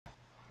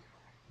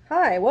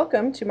Hi,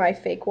 welcome to my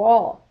fake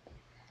wall.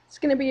 It's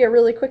going to be a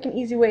really quick and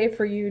easy way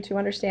for you to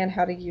understand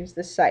how to use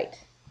this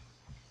site.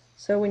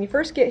 So when you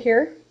first get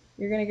here,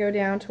 you're going to go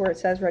down to where it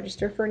says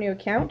register for a new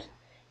account.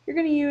 You're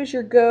going to use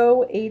your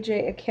Go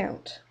AJ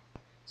account.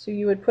 So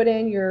you would put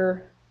in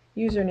your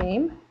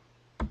username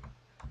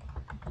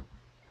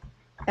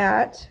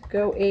at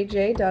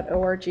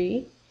goaj.org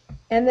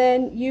and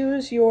then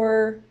use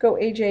your Go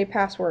AJ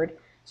password.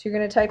 So you're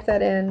going to type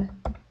that in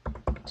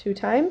 2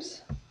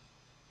 times.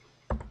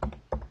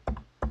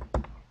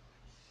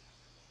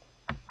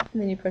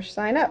 And then you push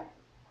sign up.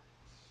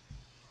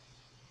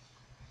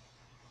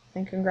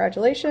 And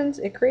congratulations,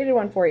 it created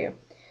one for you.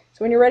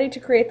 So when you're ready to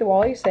create the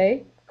wall, you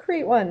say,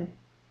 create one.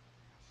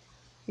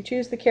 You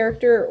choose the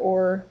character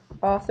or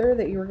author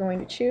that you are going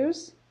to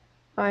choose.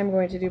 I'm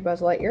going to do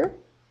Buzz Lightyear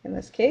in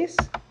this case.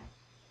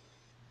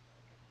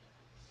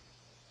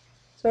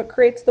 So it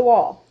creates the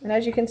wall. And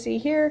as you can see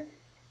here,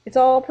 it's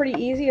all pretty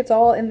easy. It's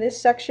all in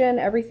this section,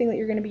 everything that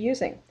you're going to be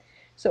using.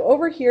 So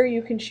over here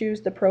you can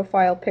choose the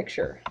profile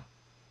picture.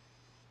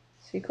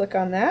 So you click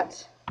on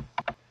that.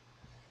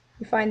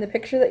 You find the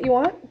picture that you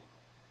want.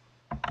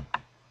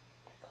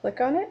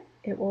 Click on it.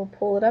 It will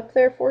pull it up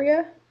there for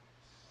you.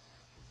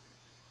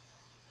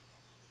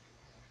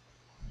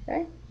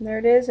 Okay, and there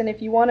it is. And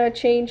if you want to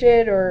change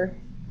it or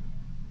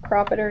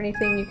crop it or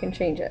anything, you can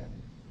change it.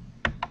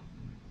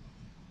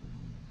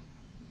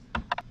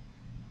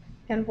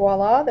 And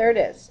voila, there it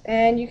is.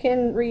 And you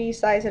can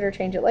resize it or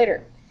change it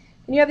later.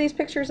 And you have these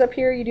pictures up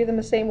here. You do them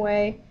the same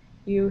way.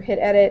 You hit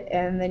edit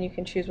and then you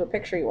can choose what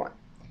picture you want.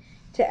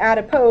 To add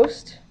a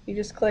post, you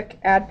just click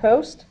add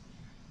post.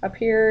 Up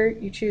here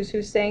you choose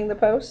who's saying the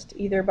post,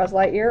 either Buzz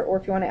Lightyear, or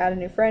if you want to add a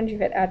new friend, you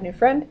hit add new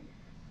friend.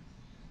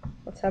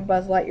 Let's have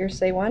Buzz Lightyear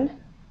say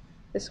one.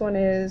 This one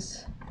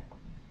is ...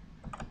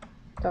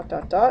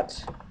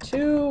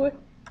 to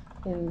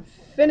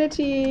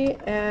infinity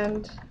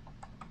and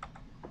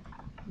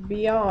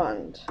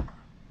beyond.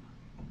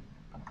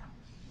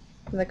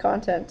 And the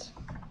content: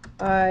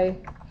 I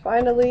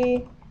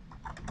finally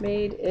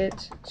made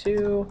it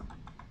to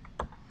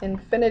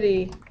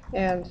infinity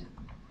and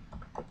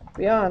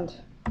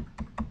beyond.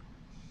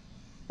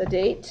 The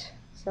date,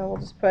 so we'll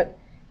just put,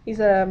 he's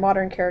a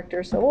modern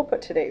character, so we'll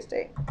put today's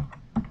date.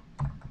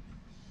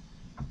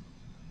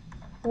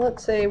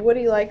 Let's say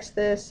Woody likes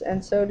this,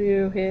 and so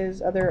do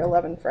his other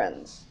 11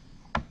 friends.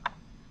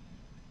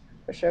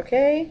 Push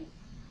OK,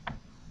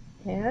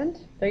 and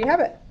there you have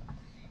it.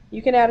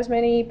 You can add as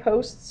many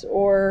posts,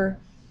 or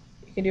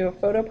you can do a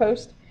photo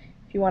post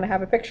if you want to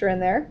have a picture in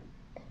there.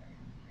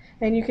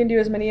 And you can do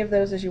as many of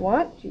those as you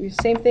want.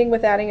 Same thing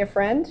with adding a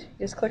friend.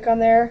 Just click on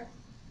there,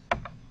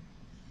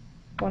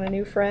 want a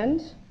new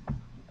friend,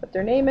 put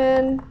their name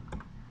in.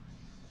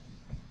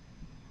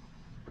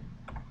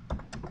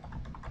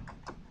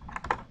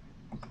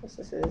 This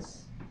is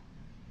his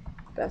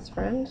best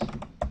friend.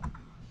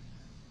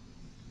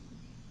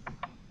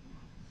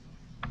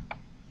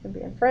 You can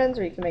be in friends,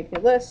 or you can make new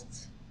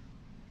lists.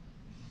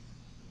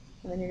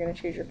 And then you're going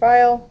to choose your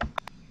file.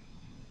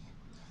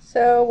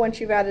 So once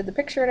you've added the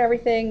picture and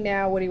everything,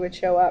 now Woody would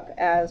show up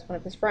as one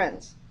of his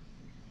friends.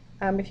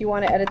 If you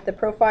want to edit the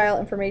profile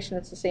information,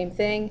 it's the same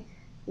thing.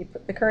 You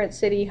put the current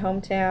city,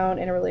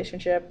 hometown, in a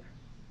relationship,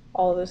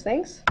 all of those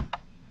things.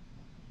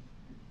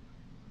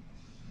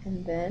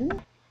 And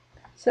then,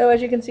 so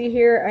as you can see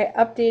here,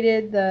 I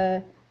updated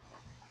the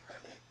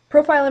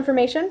profile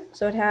information.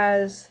 So it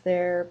has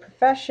their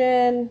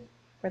profession,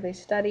 where they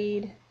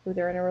studied, who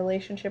they're in a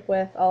relationship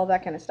with, all of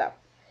that kind of stuff.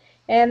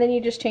 And then you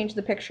just change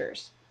the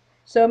pictures.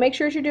 So make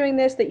sure as you're doing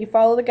this that you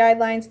follow the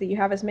guidelines, that you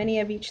have as many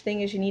of each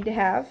thing as you need to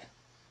have.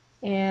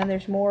 And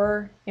there's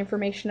more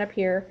information up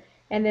here.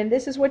 And then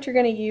this is what you're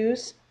going to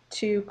use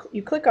to,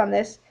 you click on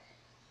this,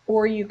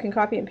 or you can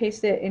copy and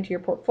paste it into your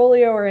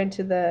portfolio or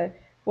into the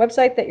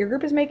website that your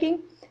group is making.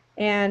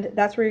 And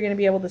that's where you're going to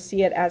be able to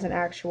see it as an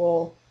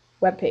actual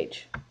web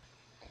page.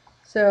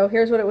 So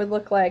here's what it would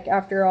look like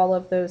after all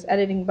of those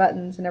editing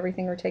buttons and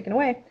everything were taken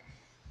away.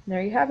 And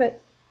there you have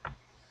it.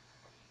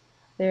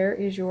 There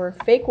is your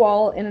fake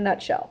wall in a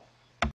nutshell.